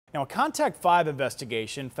Now, a Contact 5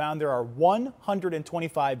 investigation found there are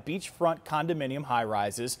 125 beachfront condominium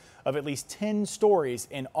high-rises of at least 10 stories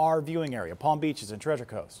in our viewing area, Palm Beaches and Treasure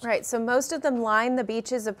Coast. Right, so most of them line the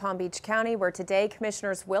beaches of Palm Beach County, where today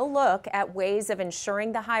commissioners will look at ways of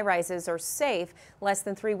ensuring the high-rises are safe less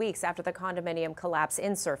than 3 weeks after the condominium collapse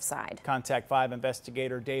in Surfside. Contact 5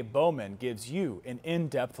 investigator Dave Bowman gives you an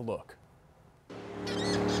in-depth look.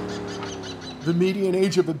 The median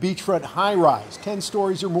age of a beachfront high-rise, 10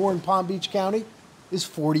 stories or more in Palm Beach County, is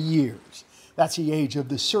 40 years. That's the age of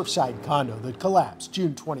the Surfside condo that collapsed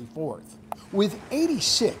June 24th. With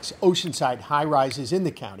 86 oceanside high-rises in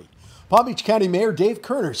the county, Palm Beach County Mayor Dave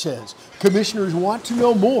Kerner says commissioners want to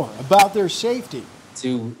know more about their safety.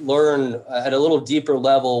 To learn at a little deeper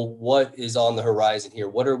level what is on the horizon here.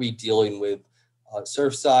 What are we dealing with?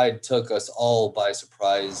 Surfside took us all by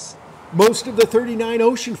surprise. Most of the 39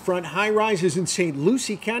 oceanfront high-rises in St.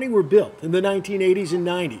 Lucie County were built in the 1980s and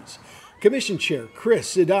 90s. Commission Chair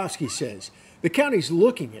Chris Zadowski says the county's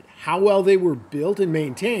looking at how well they were built and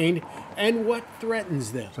maintained and what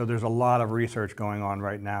threatens them. So there's a lot of research going on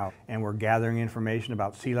right now, and we're gathering information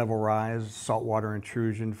about sea level rise, saltwater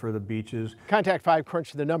intrusion for the beaches. Contact 5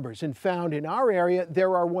 crunched the numbers and found in our area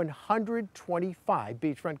there are 125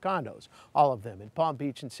 beachfront condos, all of them in Palm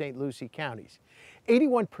Beach and St. Lucie counties.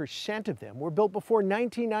 81% of them were built before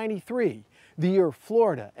 1993, the year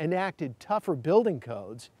Florida enacted tougher building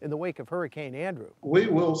codes in the wake of Hurricane Andrew. We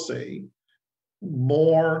will see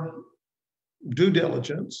more due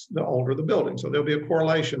diligence the older the building. So there'll be a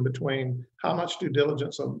correlation between how much due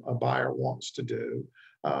diligence a buyer wants to do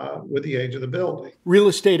with the age of the building. Real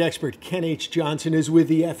estate expert Ken H. Johnson is with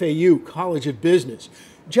the FAU College of Business.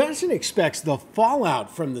 Johnson expects the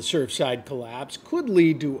fallout from the Surfside collapse could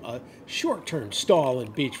lead to a short-term stall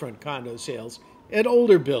in beachfront condo sales at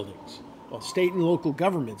older buildings, while state and local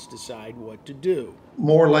governments decide what to do.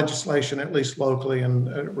 More legislation, at least locally,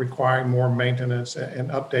 and requiring more maintenance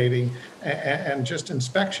and updating and just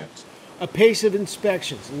inspections. A pace of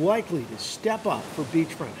inspections likely to step up for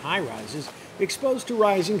beachfront high-rises exposed to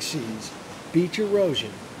rising seas, beach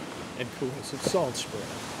erosion, and corrosive salt spray.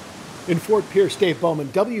 In Fort Pierce, Dave Bowman,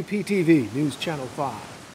 WPTV News Channel 5.